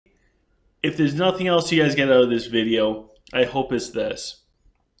If there's nothing else you guys get out of this video, I hope it's this.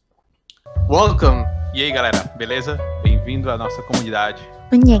 Welcome! E aí galera, beleza? Bem-vindo à nossa comunidade.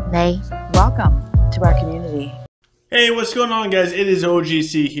 Welcome to our community. Hey, what's going on guys? It is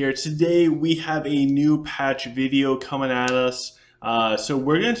OGC here. Today we have a new patch video coming at us. So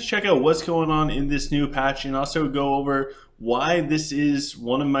we're going to check out what's going on in this new patch and also go over why this is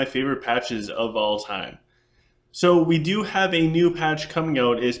one of my favorite patches of all time. So we do have a new patch coming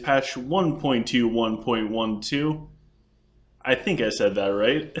out. It's patch 1.21.12. I think I said that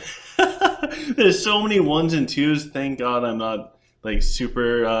right. There's so many ones and twos. Thank God I'm not like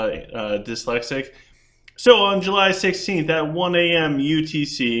super dyslexic. So on July 16th at 1 a.m.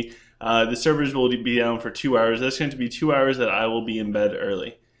 UTC, the servers will be down for 2 hours. That's going to be 2 hours that I will be in bed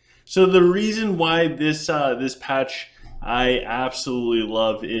early. So the reason why this patch I absolutely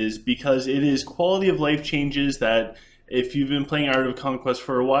love is because it is quality of life changes that if you've been playing Art of Conquest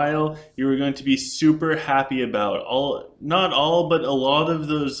for a while, you're going to be super happy about. Not all, but a lot of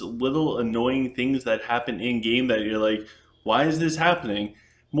those little annoying things that happen in game that you're like, why is this happening?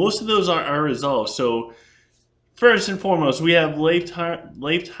 Most of those are resolved. So first and foremost, we have lifetime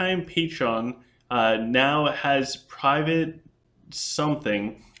Patreon now has private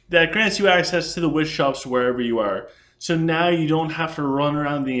something that grants you access to the witch shops wherever you are. So now you don't have to run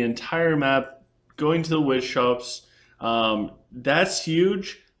around the entire map going to the witch shops. That's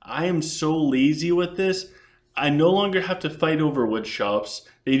huge. I am so lazy with this. I no longer have to fight over witch shops.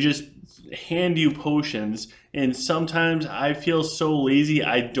 They just hand you potions, and sometimes I feel so lazy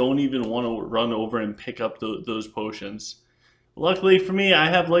I don't even want to run over and pick up those potions. Luckily for me, I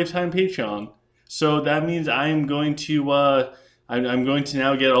have lifetime Patreon, so that means I'm going to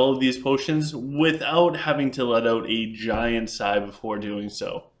now get all of these potions without having to let out a giant sigh before doing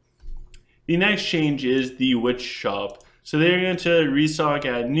so. The next change is the witch shop. So they're going to restock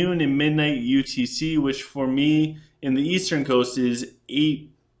at noon and midnight UTC, which for me in the Eastern Coast is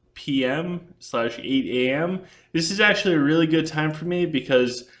 8 p.m/8 a.m. This is actually a really good time for me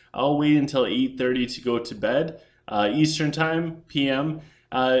because I'll wait until 8:30 to go to bed, Eastern time, p.m.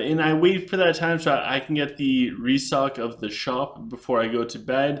 And I wait for that time so I can get the restock of the shop before I go to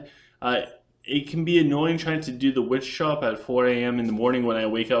bed. It can be annoying trying to do the witch shop at 4 a.m. in the morning when I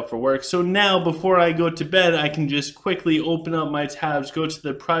wake up for work. So now, before I go to bed, I can just quickly open up my tabs, go to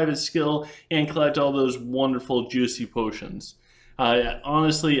the private skill, and collect all those wonderful juicy potions.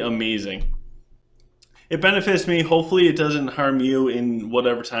 Honestly, amazing. It benefits me. Hopefully it doesn't harm you in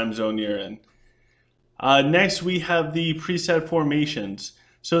whatever time zone you're in. Next, we have the preset formations.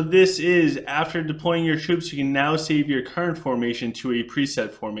 So this is after deploying your troops, you can now save your current formation to a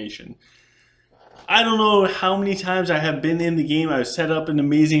preset formation. I don't know how many times I have been in the game, I've set up an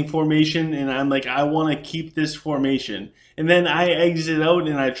amazing formation and I'm like, I want to keep this formation. And then I exit out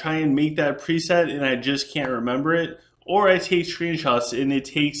and I try and make that preset and I just can't remember it. Or I take screenshots and it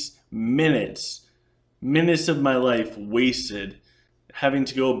takes minutes of my life wasted having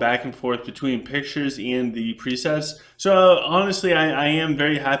to go back and forth between pictures and the presets. So honestly, I am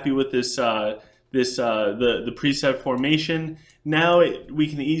very happy with this the preset formation. Now we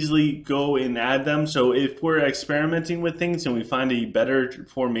can easily go and add them. So if we're experimenting with things and we find a better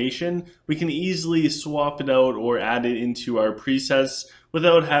formation, we can easily swap it out or add it into our presets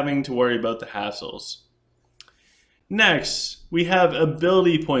without having to worry about the hassles. Next, we have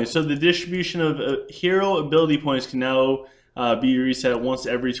ability points. So the distribution of hero ability points can now be reset once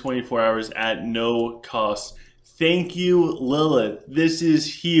every 24 hours at no cost. Thank you, Lilith. This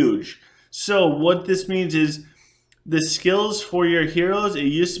is huge. So what this means is the skills for your heroes, it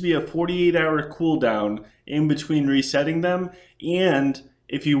used to be a 48-hour cooldown in between resetting them, and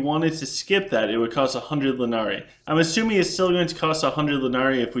if you wanted to skip that, it would cost 100 Lenari. I'm assuming it's still going to cost 100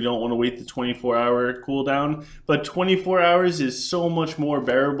 Lenari if we don't want to wait the 24-hour cooldown, but 24 hours is so much more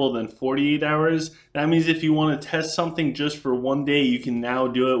bearable than 48 hours. That means if you want to test something just for one day, you can now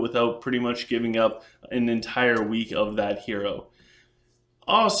do it without pretty much giving up an entire week of that hero.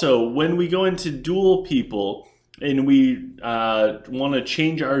 Also, when we go into duel people and we want to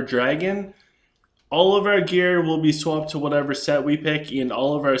change our dragon, all of our gear will be swapped to whatever set we pick, and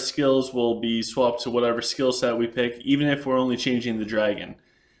all of our skills will be swapped to whatever skill set we pick, even if we're only changing the dragon.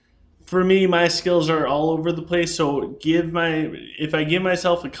 For me, my skills are all over the place, so if I give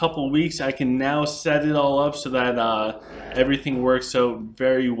myself a couple weeks, I can now set it all up so that everything works out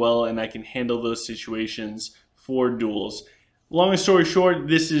very well and I can handle those situations for duels. Long story short,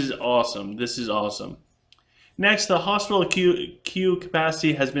 this is awesome. This is awesome. Next, the hospital queue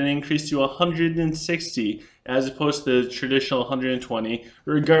capacity has been increased to 160 as opposed to the traditional 120,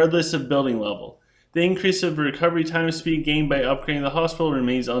 regardless of building level. The increase of recovery time speed gained by upgrading the hospital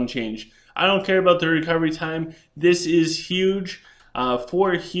remains unchanged. I don't care about the recovery time. This is huge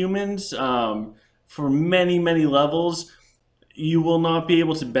for humans for many, many levels. You will not be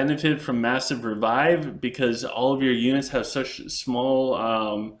able to benefit from massive revive because all of your units have such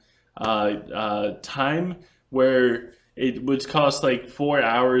small time where it would cost like 4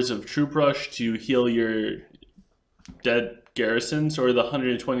 hours of troop rush to heal your dead garrisons or the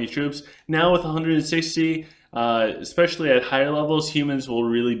 120 troops. Now with 160, especially at higher levels, humans will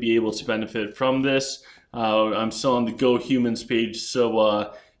really be able to benefit from this. I'm still on the Go Humans page,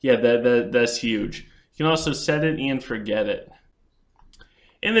 so yeah, that's huge. You can also set it and forget it.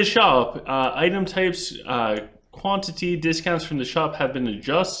 In the shop, item types, quantity, discounts from the shop have been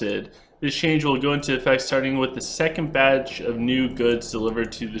adjusted. This change will go into effect starting with the second batch of new goods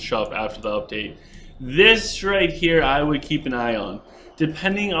delivered to the shop after the update. This right here, I would keep an eye on.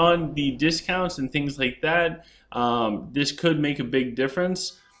 Depending on the discounts and things like that, this could make a big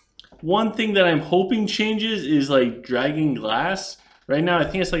difference. One thing that I'm hoping changes is like dragging glass. Right now, I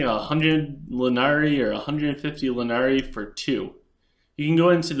think it's like 100 Lenari or 150 Lenari for 2. You can go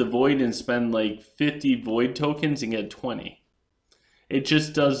into the Void and spend like 50 Void tokens and get 20. It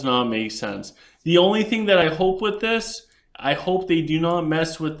just does not make sense. The only thing that I hope with this, I hope they do not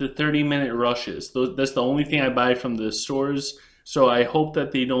mess with the 30-minute rushes. That's the only thing I buy from the stores. So I hope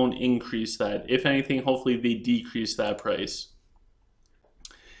that they don't increase that. If anything, hopefully they decrease that price.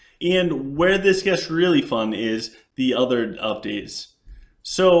 And where this gets really fun is the other updates.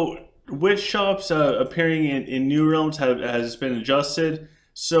 So which shops appearing in New Realms has been adjusted.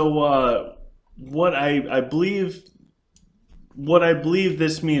 So what I believe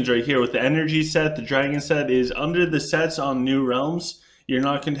this means right here with the energy set, the dragon set, is under the sets on New Realms, you're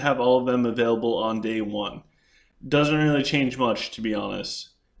not going to have all of them available on day 1. Doesn't really change much, to be honest,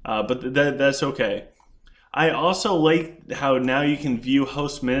 but that's okay. I also like how now you can view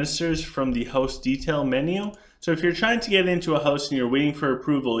host ministers from the host detail menu. So if you're trying to get into a house and you're waiting for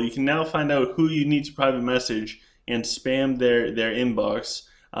approval, you can now find out who you need to private message and spam their inbox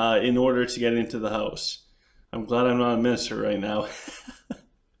in order to get into the house. I'm glad I'm not a minister right now.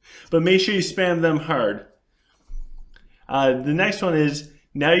 But make sure you spam them hard. The next one is,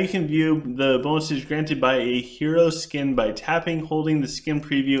 now you can view the bonuses granted by a hero skin by tapping, holding the skin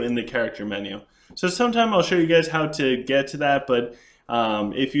preview in the character menu. So sometime I'll show you guys how to get to that, but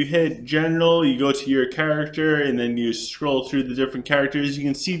if you hit general, you go to your character and then you scroll through the different characters. You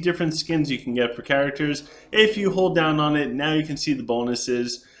can see different skins you can get for characters. If you hold down on it, now you can see the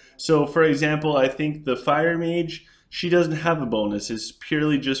bonuses. So for example, I think the Fire Mage, she doesn't have a bonus. It's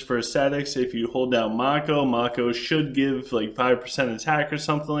purely just for aesthetics. If you hold down Mako should give like 5% attack or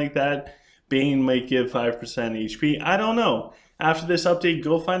something like that. Bane might give 5% HP. I don't know. After this update,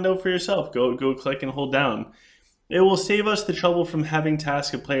 go find out for yourself. Go click and hold down. It will save us the trouble from having to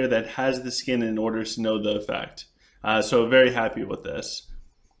ask a player that has the skin in order to know the effect. So very happy with this.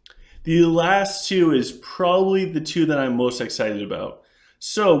 The last two is probably the two that I'm most excited about.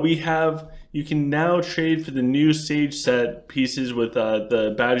 So we have, you can now trade for the new Sage set pieces with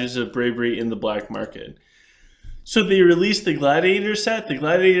the Badges of Bravery in the black market. So they released the Gladiator set. The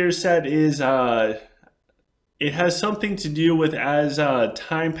Gladiator set is, it has something to do with as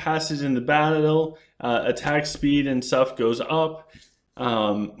time passes in the battle, attack speed and stuff goes up.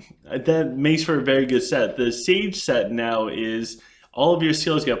 That makes for a very good set. The Sage set now is all of your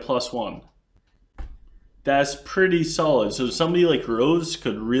skills get +1. That's pretty solid. So somebody like Rose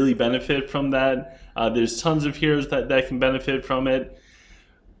could really benefit from that. There's tons of heroes that can benefit from it.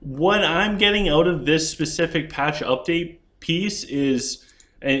 What I'm getting out of this specific patch update piece is,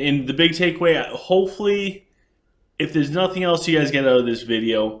 and the big takeaway, hopefully, if there's nothing else you guys get out of this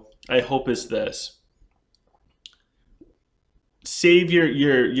video, I hope it's this. Save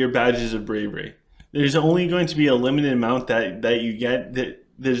your Badges of Bravery. There's only going to be a limited amount that you get.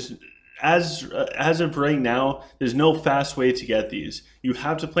 There's as of right now, there's no fast way to get these. You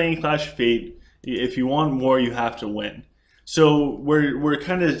have to play in Clash of Fate. If you want more, you have to win. So we're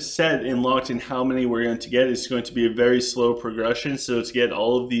kind of set and locked in how many we're going to get. It's going to be a very slow progression. So to get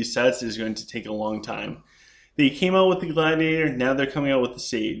all of these sets is going to take a long time. They came out with the Gladiator. Now they're coming out with the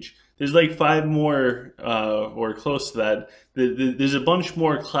Sage. There's like 5 more or close to that. There's a bunch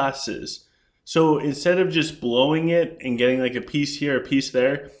more classes. So instead of just blowing it and getting like a piece here, a piece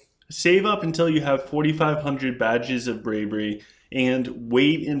there, save up until you have 4,500 Badges of Bravery and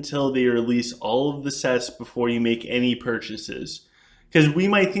wait until they release all of the sets before you make any purchases. Because we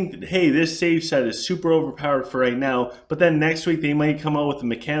might think that, hey, this save set is super overpowered for right now, but then next week they might come out with a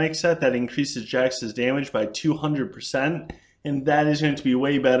mechanic set that increases Jax's damage by 200%, and that is going to be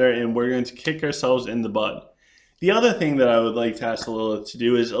way better, and we're going to kick ourselves in the butt. The other thing that I would like to ask Lilith to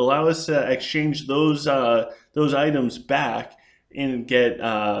do is allow us to exchange those items back and get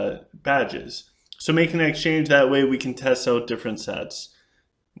badges. So make an exchange, that way we can test out different sets.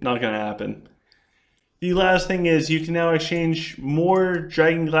 Not going to happen. The last thing is you can now exchange more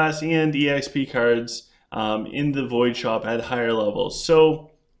Dragon Glass and EXP cards in the Void shop at higher levels. So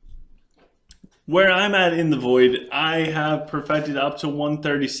where I'm at in the Void, I have perfected up to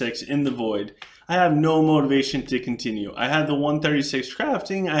 136 in the Void. I have no motivation to continue. I have the 136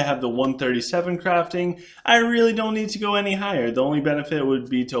 crafting, I have the 137 crafting. I really don't need to go any higher. The only benefit would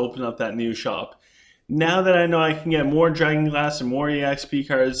be to open up that new shop. Now that I know I can get more Dragon Glass and more EXP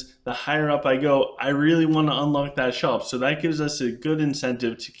cards, the higher up I go, I really want to unlock that shop. So that gives us a good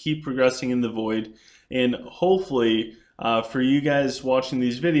incentive to keep progressing in the Void. And hopefully, for you guys watching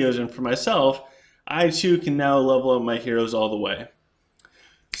these videos and for myself, I too can now level up my heroes all the way.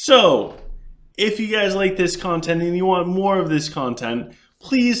 So, if you guys like this content and you want more of this content,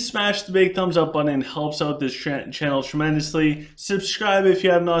 please smash the big thumbs up button. It helps out this channel tremendously. Subscribe if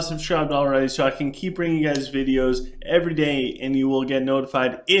you have not subscribed already so I can keep bringing you guys videos every day, and you will get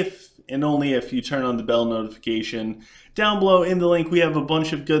notified if and only if you turn on the bell notification. Down below in the link we have a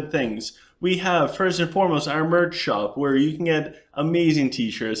bunch of good things. We have, first and foremost, our merch shop where you can get amazing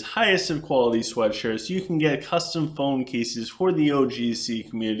t-shirts, highest of quality sweatshirts. You can get custom phone cases for the OGC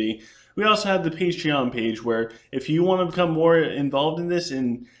community. We also have the Patreon page where if you want to become more involved in this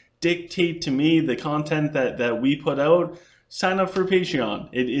and dictate to me the content that we put out, sign up for Patreon.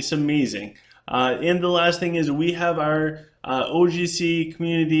 It's amazing. And the last thing is we have our OGC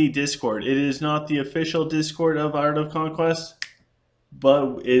community Discord. It is not the official Discord of Art of Conquest,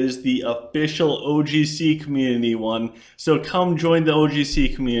 but it is the official OGC community one. So come join the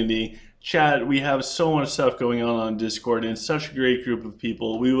OGC community. Chat, we have so much stuff going on Discord and such a great group of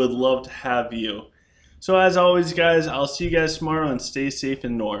people. We would love to have you. So as always guys, I'll see you guys tomorrow and stay safe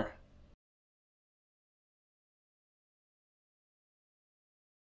in Nor.